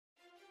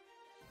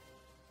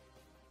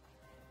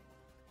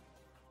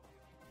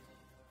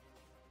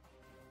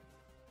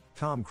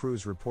Tom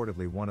Cruise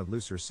reportedly wanted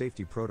looser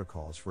safety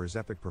protocols for his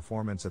epic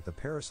performance at the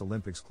Paris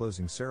Olympics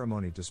closing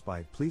ceremony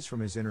despite pleas from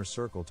his inner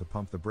circle to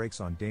pump the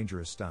brakes on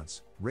dangerous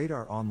stunts,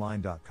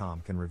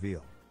 RadarOnline.com can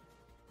reveal.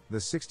 The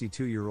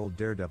 62-year-old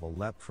daredevil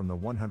leapt from the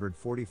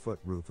 140-foot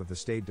roof of the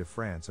Stade de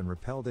France and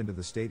rappelled into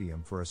the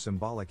stadium for a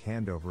symbolic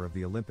handover of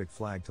the Olympic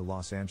flag to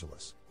Los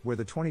Angeles, where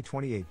the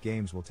 2028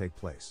 Games will take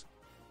place.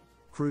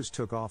 Cruise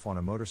took off on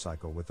a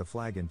motorcycle with the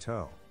flag in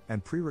tow,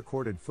 and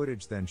pre-recorded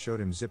footage then showed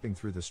him zipping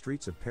through the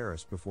streets of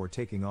Paris before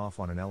taking off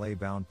on an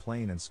LA-bound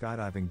plane and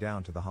skydiving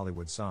down to the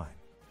Hollywood sign.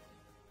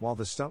 While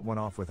the stunt went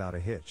off without a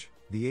hitch,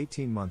 the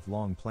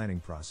 18-month-long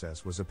planning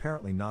process was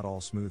apparently not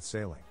all smooth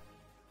sailing.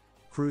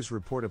 Cruise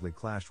reportedly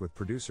clashed with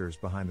producers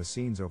behind the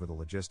scenes over the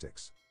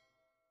logistics.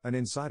 An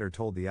insider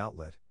told the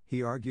outlet,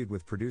 he argued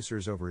with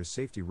producers over his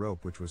safety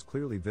rope, which was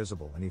clearly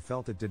visible, and he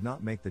felt it did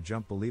not make the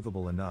jump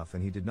believable enough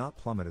and he did not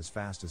plummet as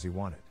fast as he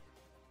wanted.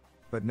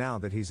 But now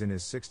that he's in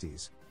his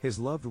 60s, his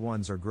loved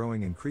ones are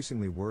growing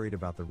increasingly worried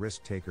about the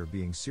risk-taker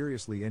being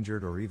seriously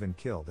injured or even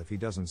killed if he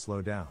doesn't slow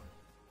down.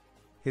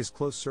 His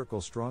close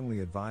circle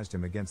strongly advised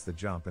him against the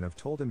jump and have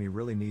told him he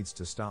really needs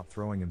to stop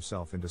throwing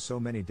himself into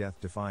so many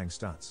death-defying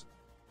stunts.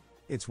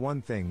 It's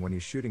one thing when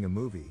he's shooting a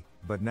movie,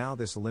 but now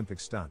this Olympic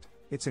stunt,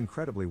 it's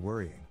incredibly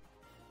worrying.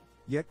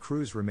 Yet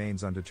Cruise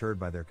remains undeterred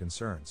by their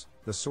concerns,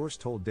 the source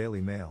told Daily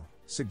Mail,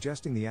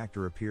 suggesting the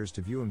actor appears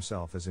to view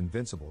himself as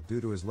invincible due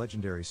to his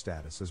legendary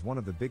status as one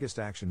of the biggest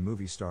action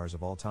movie stars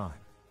of all time.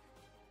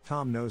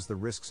 Tom knows the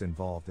risks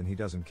involved and he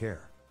doesn't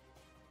care.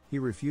 He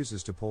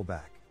refuses to pull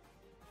back.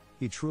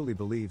 He truly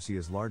believes he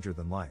is larger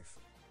than life.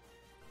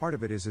 Part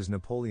of it is his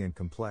Napoleon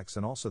complex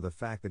and also the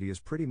fact that he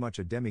is pretty much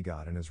a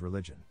demigod in his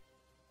religion.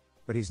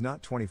 But he's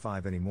not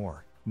 25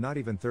 anymore, not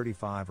even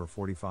 35 or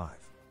 45.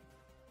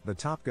 The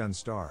Top Gun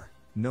star,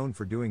 known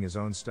for doing his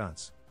own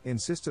stunts,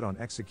 insisted on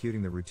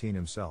executing the routine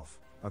himself,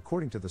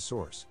 according to the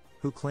source,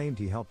 who claimed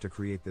he helped to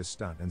create this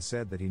stunt and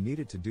said that he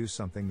needed to do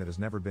something that has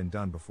never been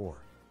done before.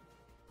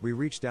 We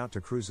reached out to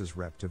Cruise's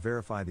rep to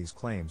verify these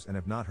claims and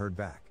have not heard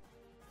back.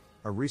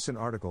 A recent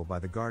article by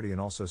The Guardian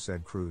also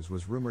said Cruise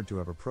was rumored to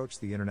have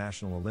approached the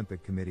International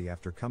Olympic Committee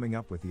after coming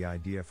up with the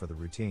idea for the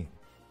routine.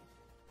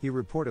 He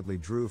reportedly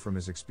drew from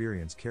his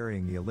experience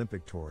carrying the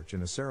Olympic torch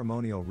in a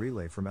ceremonial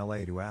relay from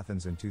LA to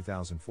Athens in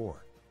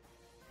 2004.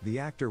 The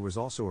actor was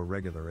also a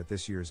regular at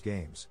this year's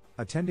Games,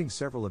 attending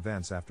several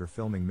events after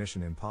filming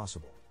Mission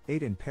Impossible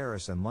 8 in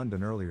Paris and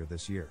London earlier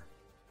this year.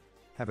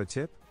 Have a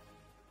tip?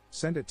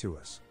 Send it to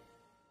us.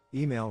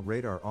 Email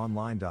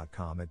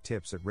radaronline.com at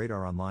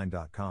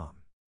tips@radaronline.com.